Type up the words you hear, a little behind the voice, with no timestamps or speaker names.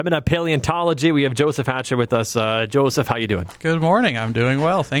Pembina Paleontology. We have Joseph Hatcher with us. Joseph, how you doing? Good morning. I'm doing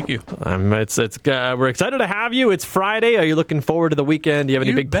well. Thank you. We're excited to have you. It's Friday. Are you looking forward to the weekend? Do you have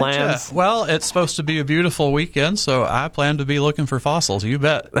any big plans? Well, it's supposed to be a beautiful weekend, so I plan to be looking for fossils. You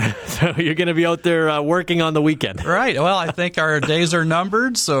bet. So you're going to be out there working on the weekend. Right. Well, I think our days are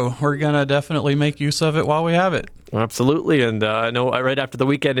numbered, so we're going to definitely make use of it while we have it. Absolutely. And I know right after the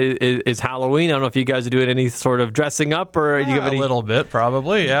weekend is Halloween. I don't know if you guys are doing any sort of dressing up or do you have any... A little bit,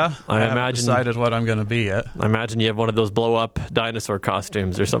 probably, yeah. I haven't decided what I'm going to be yet. I imagine you have one of those blow-up dinosaur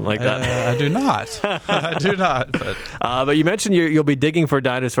costumes or something like that. I do not. I do not. But you mentioned you'll be digging for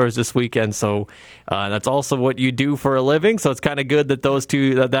dinosaurs this weekend, so that's also what you do for a living. So it's kind of good that those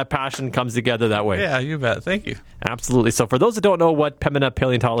two, that passion comes together that way. Yeah, you bet. Thank you. Absolutely. So for those that don't know what Pembina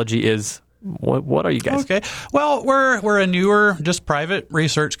Paleontology is, what are you guys? Okay. Well, we're a newer, just private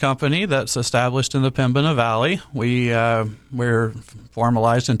research company that's established in the Pembina Valley. We're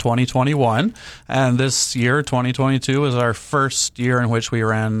formalized in 2021, and this year, 2022, was our first year in which we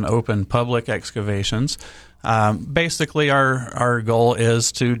ran open public excavations. Basically, our goal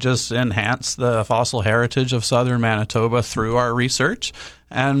is to just enhance the fossil heritage of southern Manitoba through our research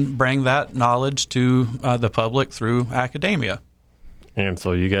and bring that knowledge to the public through academia. And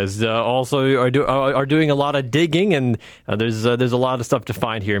so you guys also are doing a lot of digging, and there's a lot of stuff to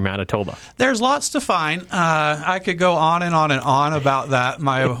find here in Manitoba. There's lots to find. I could go on and on and on about that.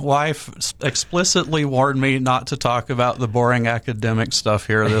 My wife explicitly warned me not to talk about the boring academic stuff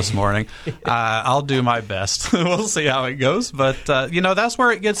here this morning. I'll do my best. We'll see how it goes. But, that's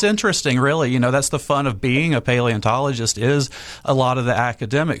where it gets interesting, really. That's the fun of being a paleontologist is a lot of the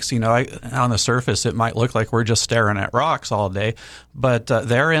academics. On the surface, it might look like we're just staring at rocks all day. But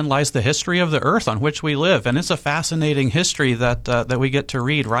therein lies the history of the Earth on which we live. And it's a fascinating history that we get to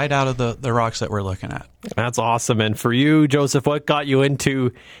read right out of the rocks that we're looking at. That's awesome. And for you, Joseph, what got you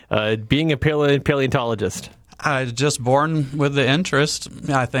into being a paleontologist? I was just born with the interest.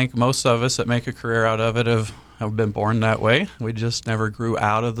 I think most of us that make a career out of it have been born that way. We just never grew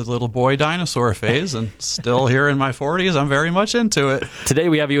out of the little boy dinosaur phase, and still here in my 40s, I'm very much into it. Today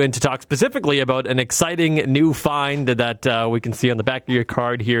we have you in to talk specifically about an exciting new find that we can see on the back of your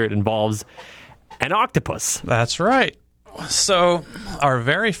card here. It involves an octopus. That's right. So our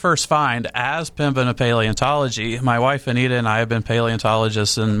very first find as Pembina Paleontology, my wife Anita and I have been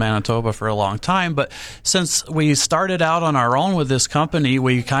paleontologists in Manitoba for a long time, but since we started out on our own with this company,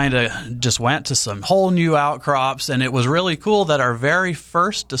 we kind of just went to some whole new outcrops, and it was really cool that our very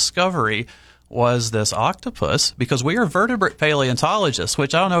first discovery was this octopus, because we are vertebrate paleontologists,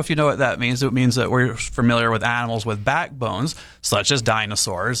 which I don't know if you know what that means. It means that we're familiar with animals with backbones, such as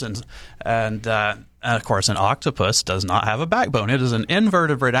dinosaurs, and of course, an octopus does not have a backbone. It is an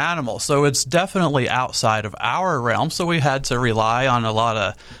invertebrate animal, so it's definitely outside of our realm. So we had to rely on a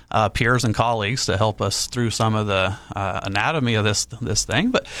lot of peers and colleagues to help us through some of the anatomy of this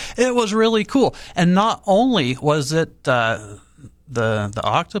thing. But it was really cool. And not only was it the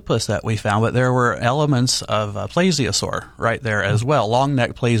octopus that we found, but there were elements of plesiosaur right there as well,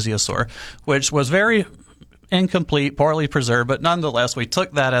 long-necked plesiosaur, which was very incomplete, poorly preserved, but nonetheless, we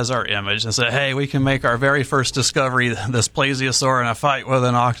took that as our image and said, hey, we can make our very first discovery, this plesiosaur, in a fight with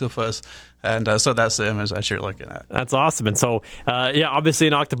an octopus. And so that's the image that you're looking at. That's awesome. And so, obviously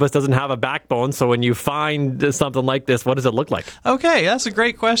an octopus doesn't have a backbone. So when you find something like this, what does it look like? Okay, that's a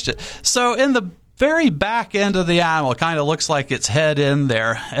great question. So in the very back end of the animal, kind of looks like its head in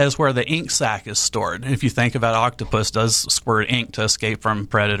there, is where the ink sac is stored. If you think about octopus does squirt ink to escape from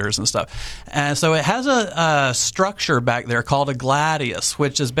predators and stuff. And so it has a structure back there called a gladius,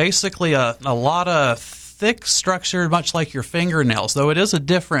 which is basically a lot of thick structure, much like your fingernails, though it is a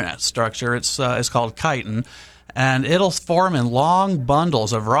different structure. It's called chitin. And it'll form in long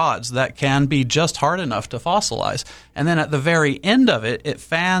bundles of rods that can be just hard enough to fossilize. And then at the very end of it, it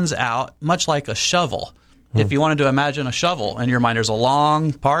fans out much like a shovel. If you wanted to imagine a shovel in your mind, there's a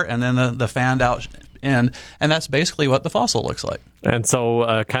long part and then the fanned out end. And that's basically what the fossil looks like. And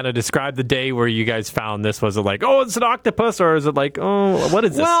so kind of describe the day where you guys found this. Was it like, oh, it's an octopus? Or is it like, oh, what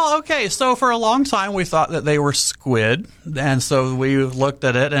is this? Well, okay. So for a long time, we thought that they were squid. And so we looked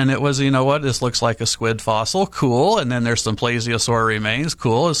at it, and it was, this looks like a squid fossil. Cool. And then there's some plesiosaur remains.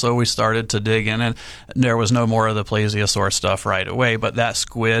 Cool. And so we started to dig in, and there was no more of the plesiosaur stuff right away. But that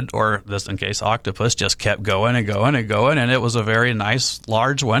squid, or this in case octopus, just kept going and going and going. And it was a very nice,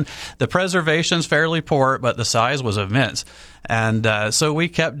 large one. The preservation's fairly poor, but the size was immense. And so we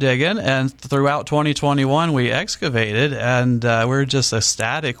kept digging, and throughout 2021, we excavated, and we're just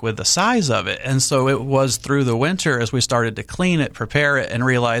ecstatic with the size of it. And so it was through the winter as we started to clean it, prepare it, and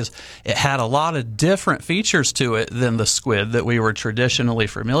realize it had a lot of different features to it than the squid that we were traditionally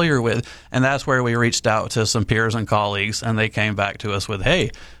familiar with. And that's where we reached out to some peers and colleagues, and they came back to us with,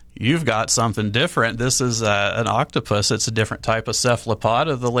 hey, you've got something different. This is an octopus. It's a different type of cephalopod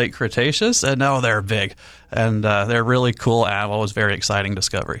of the late Cretaceous, and now they're big. And they're really cool animal. It was a very exciting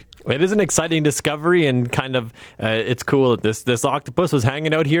discovery. It is an exciting discovery, and kind of it's cool that this octopus was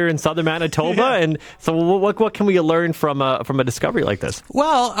hanging out here in southern Manitoba. Yeah. And so what can we learn from a discovery like this?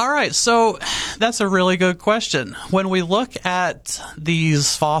 Well, all right. So that's a really good question. When we look at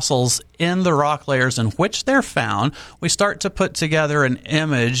these fossils in the rock layers in which they're found, we start to put together an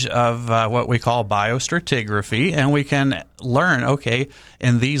image of what we call biostratigraphy, and we can learn, okay,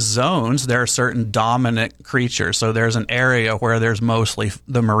 in these zones, there are certain dominant creatures. So there's an area where there's mostly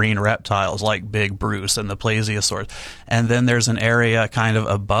the marine reptiles like big Bruce and the plesiosaurs. And then there's an area kind of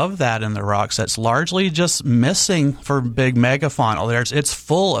above that in the rocks that's largely just missing for big megafauna. It's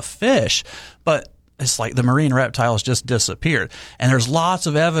full of fish, but it's like the marine reptiles just disappeared. And there's lots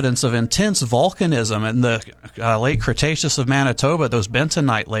of evidence of intense volcanism in the late Cretaceous of Manitoba, those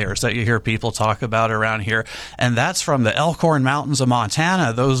bentonite layers that you hear people talk about around here. And that's from the Elkhorn Mountains of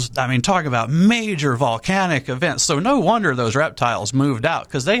Montana. Talk about major volcanic events. So no wonder those reptiles moved out,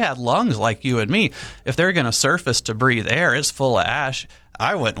 because they had lungs like you and me. If they're going to surface to breathe air, it's full of ash.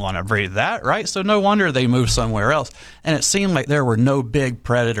 I wouldn't want to breathe that, right? So no wonder they moved somewhere else. And it seemed like there were no big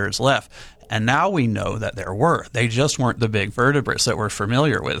predators left. And now we know that there were. They just weren't the big vertebrates that we're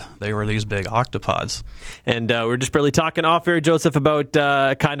familiar with. They were these big octopods. And we're just barely talking off here, Joseph, about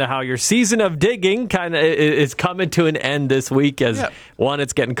kind of how your season of digging kind of is coming to an end this week. As one,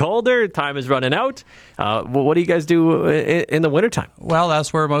 it's getting colder, time is running out. What do you guys do in the wintertime? Well,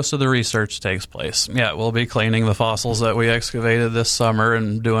 that's where most of the research takes place. Yeah, we'll be cleaning the fossils that we excavated this summer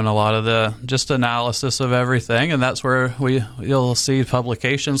and doing a lot of the just analysis of everything. And that's where you'll see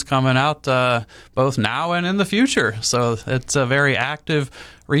publications coming out both now and in the future. So it's a very active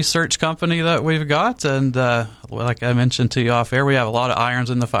research company that we've got, and like I mentioned to you off air, we have a lot of irons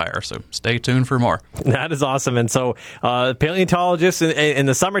in the fire, so stay tuned for more. That is awesome. And so paleontologists in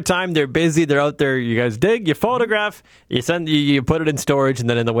the summertime, they're busy, they're out there, you guys dig, you photograph, you put it in storage, and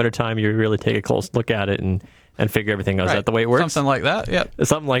then in the wintertime you really take a close look at it and figure everything out. Right. Is that the way it works? Something like that, yeah.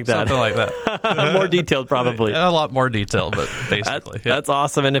 Something like that. More detailed, probably. A lot more detailed, but basically. That's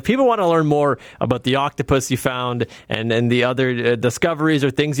awesome. And if people want to learn more about the octopus you found and the other discoveries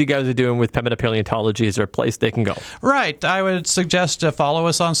or things you guys are doing with Pembina Paleontology, is there a place they can go? Right. I would suggest to follow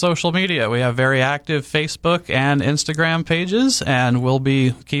us on social media. We have very active Facebook and Instagram pages, and we'll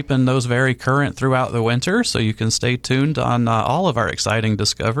be keeping those very current throughout the winter, so you can stay tuned on all of our exciting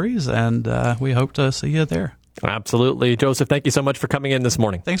discoveries, and we hope to see you there. Absolutely. Joseph, thank you so much for coming in this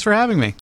morning. Thanks for having me.